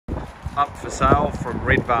Up for sale from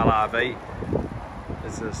Redvale RV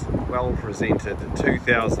is this well presented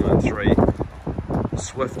 2003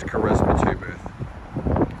 Swift Charisma 2-berth.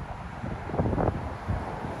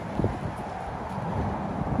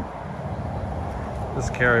 This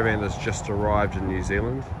caravan has just arrived in New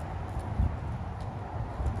Zealand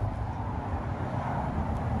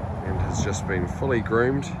and has just been fully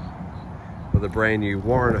groomed with a brand new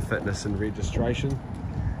warrant of fitness and registration,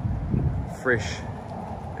 fresh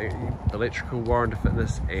electrical warrant of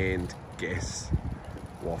fitness and gas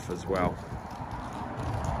WAF as well.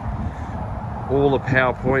 All the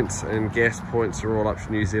power points and gas points are all up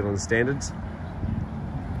to New Zealand standards.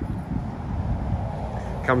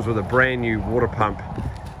 Comes with a brand new water pump,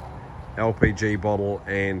 LPG bottle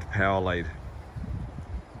and power lead.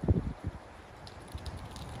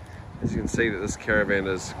 As you can see that this caravan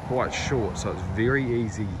is quite short, so it's very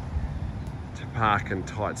easy to park in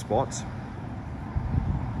tight spots.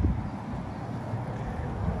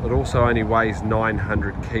 It also only weighs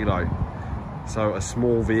 900 kilo, so a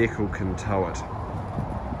small vehicle can tow it.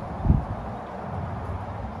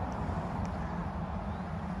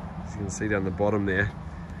 As you can see down the bottom there,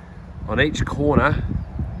 on each corner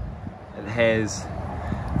it has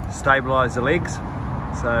stabiliser legs,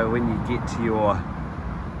 so when you get to your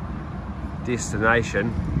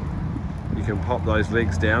destination you can pop those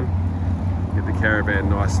legs down, get the caravan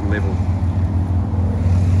nice and level.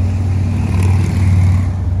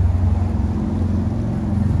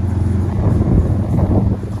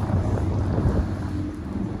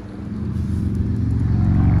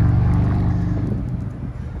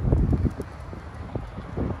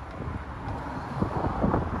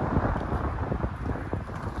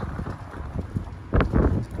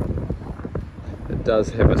 It does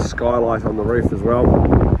have a skylight on the roof as well.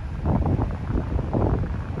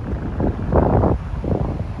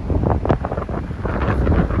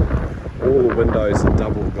 All the windows are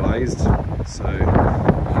double glazed, so you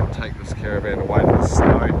can take this caravan away to the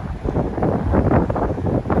snow.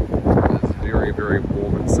 It's very, very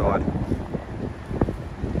warm inside.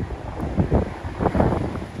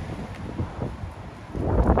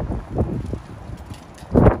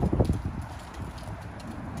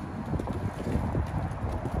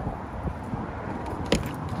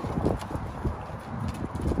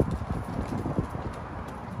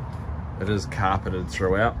 It is carpeted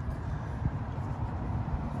throughout.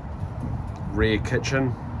 Rear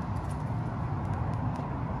kitchen.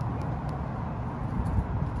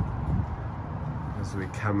 As we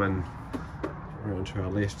come in around to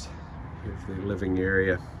our left, we have the living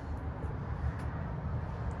area.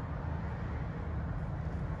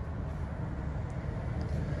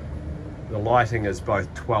 The lighting is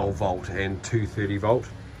both 12 volt and 230 volt.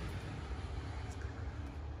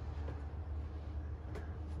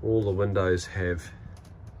 All the windows have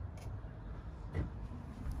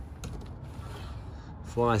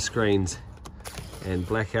fly screens and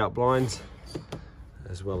blackout blinds,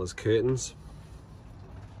 as well as curtains.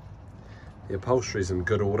 The upholstery is in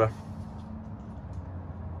good order.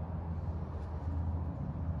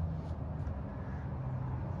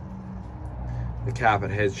 The carpet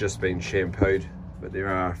has just been shampooed, but there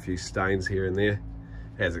are a few stains here and there,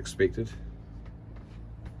 as expected.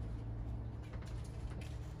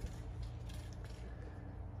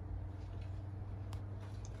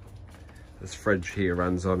 This fridge here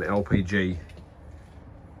runs on LPG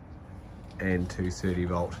and 230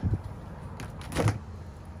 volt.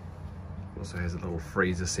 Also has a little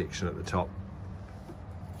freezer section at the top.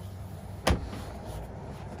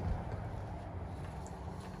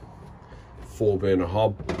 Four burner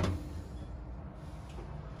hob.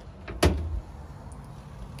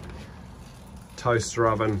 Toaster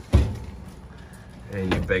oven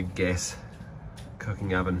and your big gas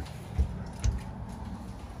cooking oven.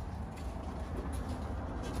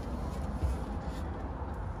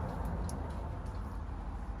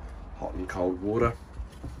 Hot and cold water.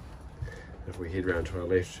 If we head round to our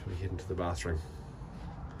left, we head into the bathroom.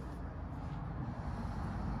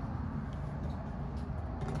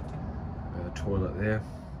 The toilet there,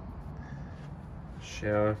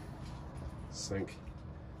 shower, sink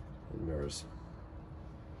and mirrors.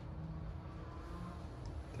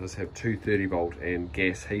 It does have 230 volt and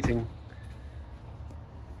gas heating.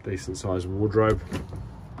 Decent sized wardrobe.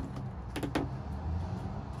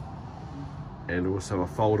 And also a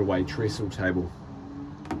fold-away trestle table.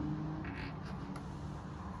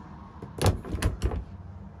 So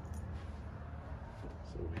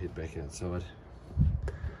we'll head back outside.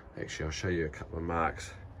 Actually, I'll show you a couple of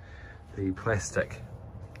marks. The plastic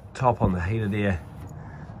top on the heater there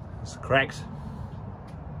is cracked.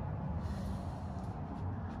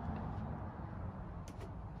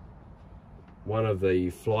 One of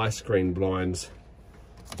the fly screen blinds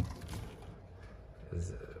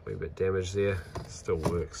is a wee bit damaged there, still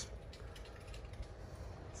works.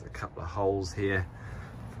 There's a couple of holes here,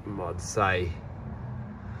 I'd say,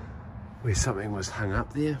 where something was hung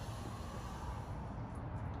up there.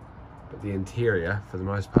 But the interior, for the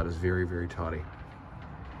most part, is very, very tidy.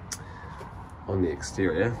 On the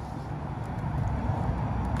exterior,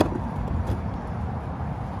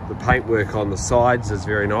 the paintwork on the sides is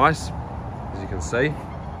very nice, as you can see.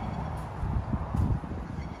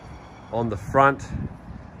 On the front,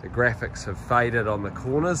 the graphics have faded on the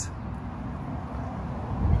corners.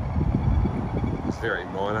 It's very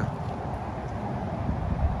minor.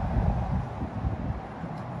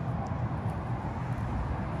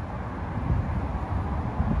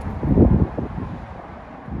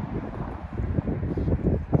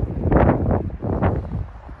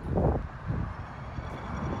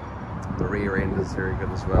 The rear end is very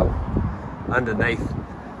good as well. Underneath,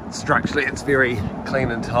 structurally it's very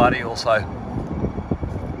clean and tidy also.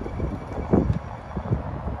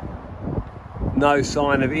 No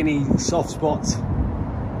sign of any soft spots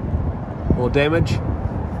or damage.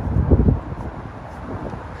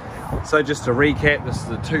 So just to recap, this is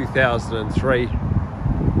the 2003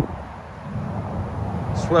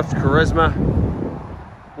 Swift Charisma,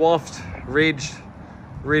 waft, reg,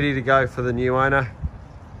 ready to go for the new owner.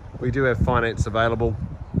 We do have finance available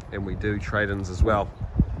and we do trade-ins as well.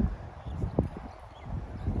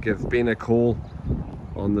 Give Ben a call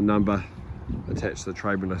on the number attached to the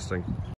trade listing.